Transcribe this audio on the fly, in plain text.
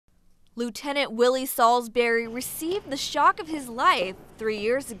Lieutenant Willie Salisbury received the shock of his life 3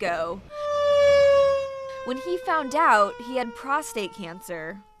 years ago when he found out he had prostate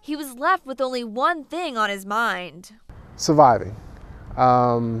cancer. He was left with only one thing on his mind: surviving.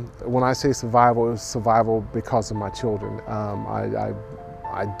 When I say survival, it's survival because of my children.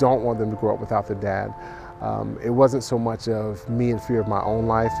 I don't want them to grow up without their dad. It wasn't so much of me in fear of my own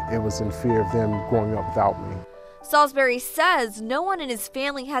life, it was in fear of them growing up without me. Salisbury says no one in his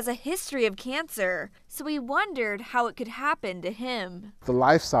family has a history of cancer, so he wondered how it could happen to him. The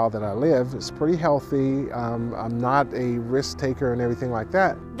lifestyle that I live is pretty healthy. I'm not a risk taker and everything like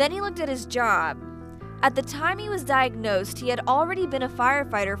that. Then he looked at his job. At the time he was diagnosed, he had already been a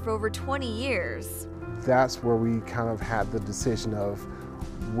firefighter for over 20 years. That's where we kind of had the decision of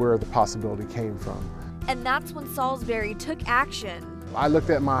where the possibility came from. And that's when Salisbury took action. I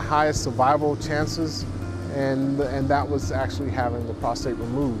looked at my highest survival chances, and that was actually having the prostate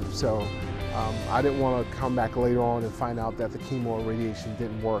removed. So I didn't want to come back later on and find out that the chemo or radiation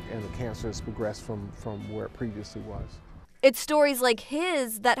didn't work and the cancer has progressed from where it previously was. It's stories like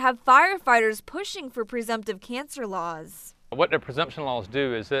his that have firefighters pushing for presumptive cancer laws. What the presumption laws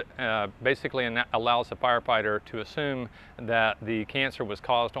do is it basically allows the firefighter to assume that the cancer was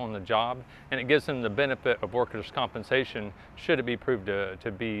caused on the job, and it gives them the benefit of workers' compensation should it be proved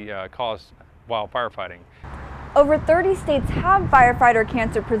to be caused while firefighting. Over 30 states have firefighter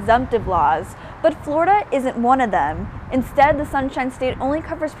cancer presumptive laws, but Florida isn't one of them. Instead, the Sunshine State only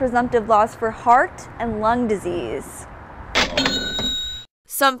covers presumptive laws for heart and lung disease.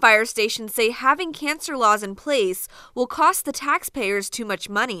 Some fire stations say having cancer laws in place will cost the taxpayers too much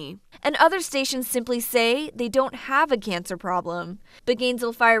money. And other stations simply say they don't have a cancer problem. But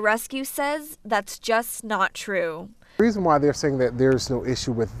Gainesville Fire Rescue says that's just not true. The reason why they're saying that there's no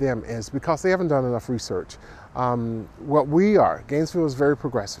issue with them is because they haven't done enough research. What we are, Gainesville is very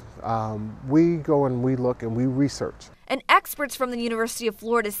progressive. We go and we look and we research. And experts from the University of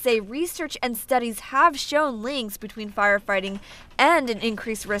Florida say research and studies have shown links between firefighting and an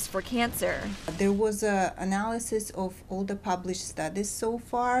increased risk for cancer. There was an analysis of all the published studies so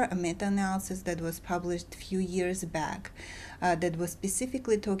far, a meta-analysis that was published a few years back that was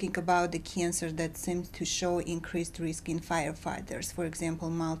specifically talking about the cancer that seems to show increased risk in firefighters. For example,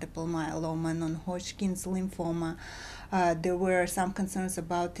 multiple myeloma, non-Hodgkin's lymphoma. There were some concerns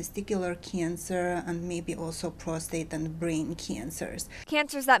about testicular cancer and maybe also prostate and brain cancers.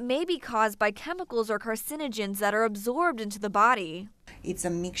 Cancers that may be caused by chemicals or carcinogens that are absorbed into the body. It's a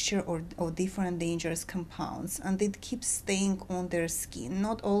mixture of different dangerous compounds, and it keeps staying on their skin.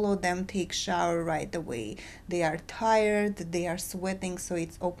 Not all of them take shower right away. They are tired, they are sweating, so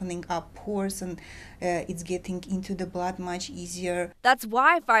it's opening up pores and it's getting into the blood much easier. That's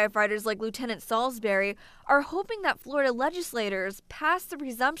why firefighters like Lieutenant Salisbury are hoping that Florida legislators pass the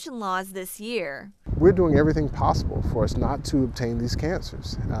presumption laws this year. We're doing everything possible for us not to obtain these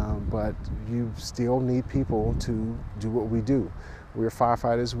cancers, but you still need people to do what we do. We're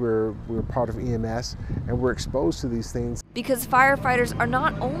firefighters, we're part of EMS, and we're exposed to these things. Because firefighters are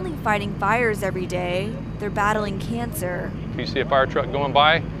not only fighting fires every day, they're battling cancer. If you see a fire truck going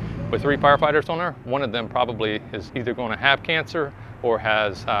by with 3 firefighters on there, one of them probably is either going to have cancer or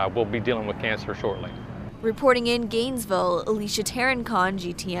will be dealing with cancer shortly. Reporting in Gainesville, Alicia Tarancon,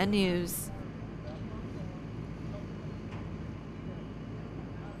 GTN News.